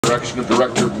Direction of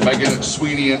Director Megan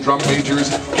Sweeney and drum majors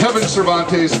Kevin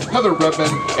Cervantes, Heather Redman,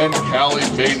 and Callie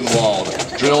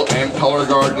Maidenwald. Drill and color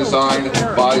guard design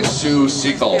by Sue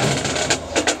Siegel.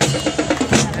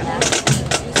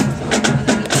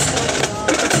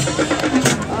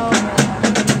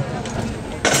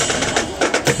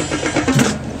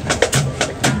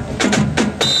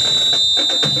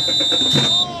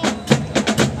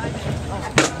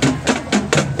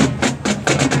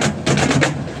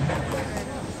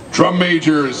 Drum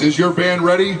majors, is your band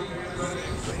ready?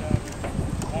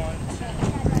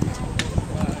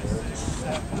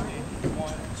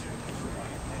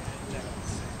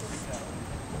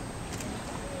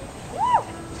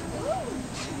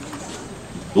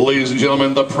 Ladies and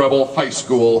gentlemen, the Preble High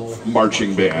School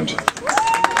Marching Band.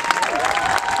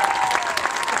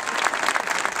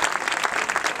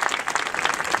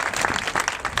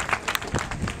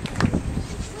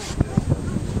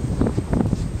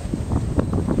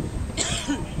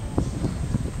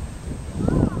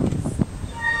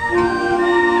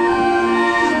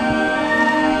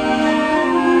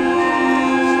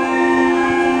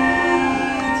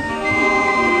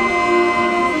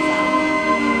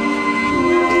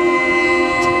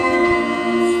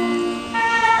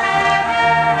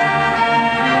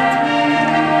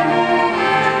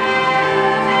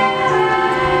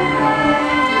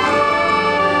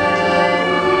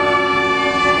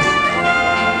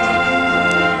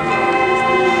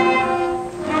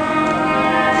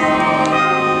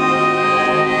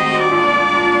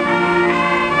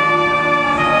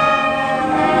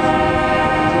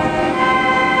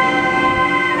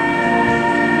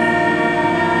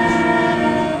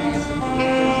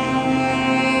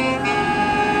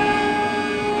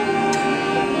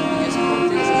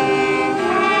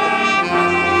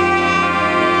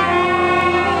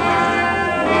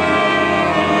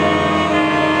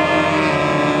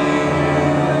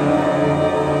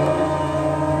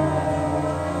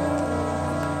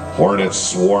 Hornets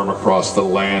swarm across the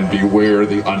land, beware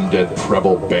the undead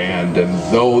Preble band. And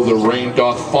though the rain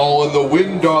doth fall and the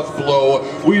wind doth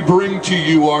blow, we bring to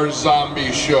you our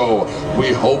zombie show.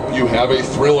 We hope you have a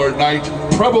thriller night.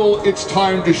 Preble, it's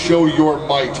time to show your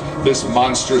might. This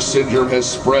monster syndrome has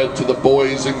spread to the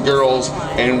boys and girls,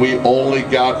 and we only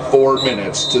got 4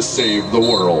 minutes to save the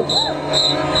world.